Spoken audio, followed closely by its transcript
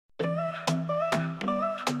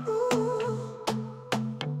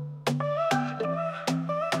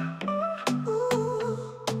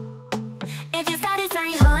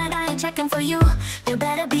you. You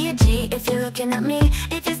better be a G if you're looking at me.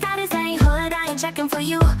 If your status ain't hood, I ain't checking for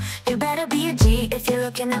you. You better be a G if you're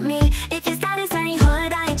looking at me. If your status ain't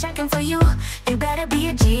hood, I ain't checking for you. You better be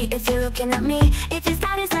a G if you're looking at me. If your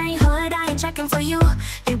status ain't hood, I ain't checking for you.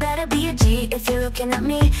 You better be a G if you're looking at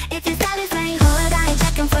me. If your status ain't hood, I ain't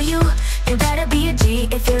checking for you. You better be a G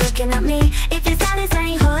if you're looking at me. If your status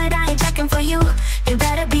ain't hood, I ain't checking for you. You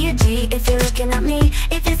better be a G if you're looking at me.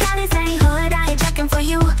 If your status ain't hood, I ain't checking for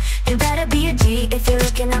you. You better be a G if you're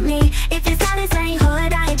looking at me. If your status ain't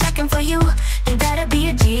hood, I ain't checking for you. You better be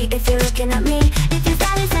a G if you're looking at me. If your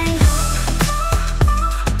status ain't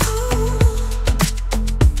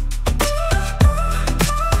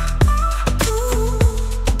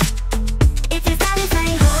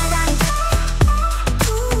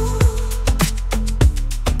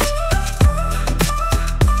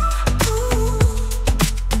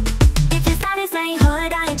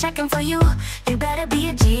checking for you. You better be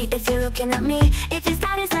a G if you're looking at me. If your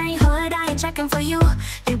status ain't hood, I ain't checking for you.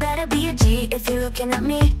 You better be a G if you're looking at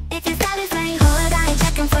me. If your status ain't hood, I ain't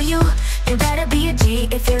checking for you. You better be a G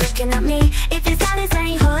if you're looking at me. If your status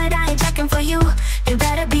ain't hood, I ain't checking for you. You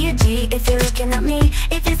better be a G if you're looking at me.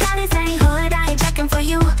 If your status ain't hood, I ain't checking for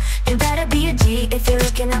you. You better be a G if you're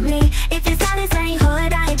looking at me. If your status ain't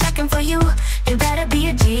hood, I ain't checking for you. You better be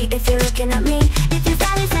a G if you're looking at me. If your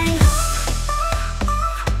status ain't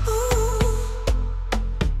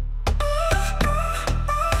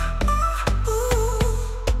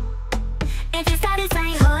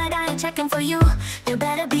checking for you. You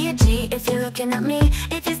better be a G if you're looking at me.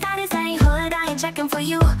 If your status ain't hood, I ain't checking for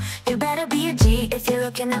you. You better be a G if you're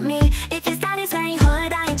looking at me. If your status ain't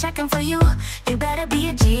hood, I ain't checking for you. You better be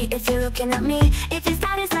a G if you're looking at me. If your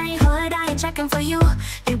status ain't hood, I ain't checking for you.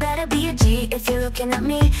 You better be a G if you're looking at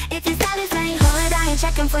me. If your status ain't hood, I ain't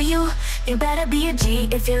checking for you. You better be a G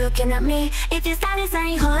if you're looking at me. If your status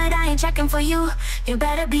ain't hood, I ain't checking for you. You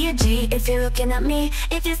better be a G if you're looking at me.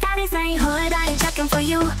 If your status ain't hood, I ain't checking for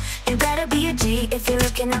you. You better be a G if you're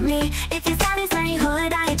looking at me. If your status ain't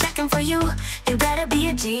hood, I ain't checking for you. You better be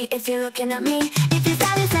a G if you're looking at me. If your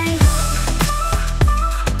status ain't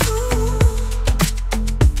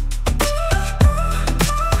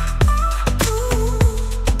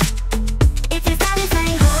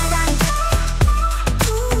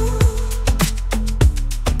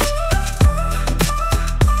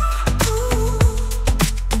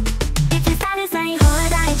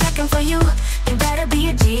for you. You better be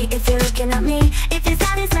a G if you're looking at me. If your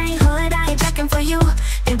status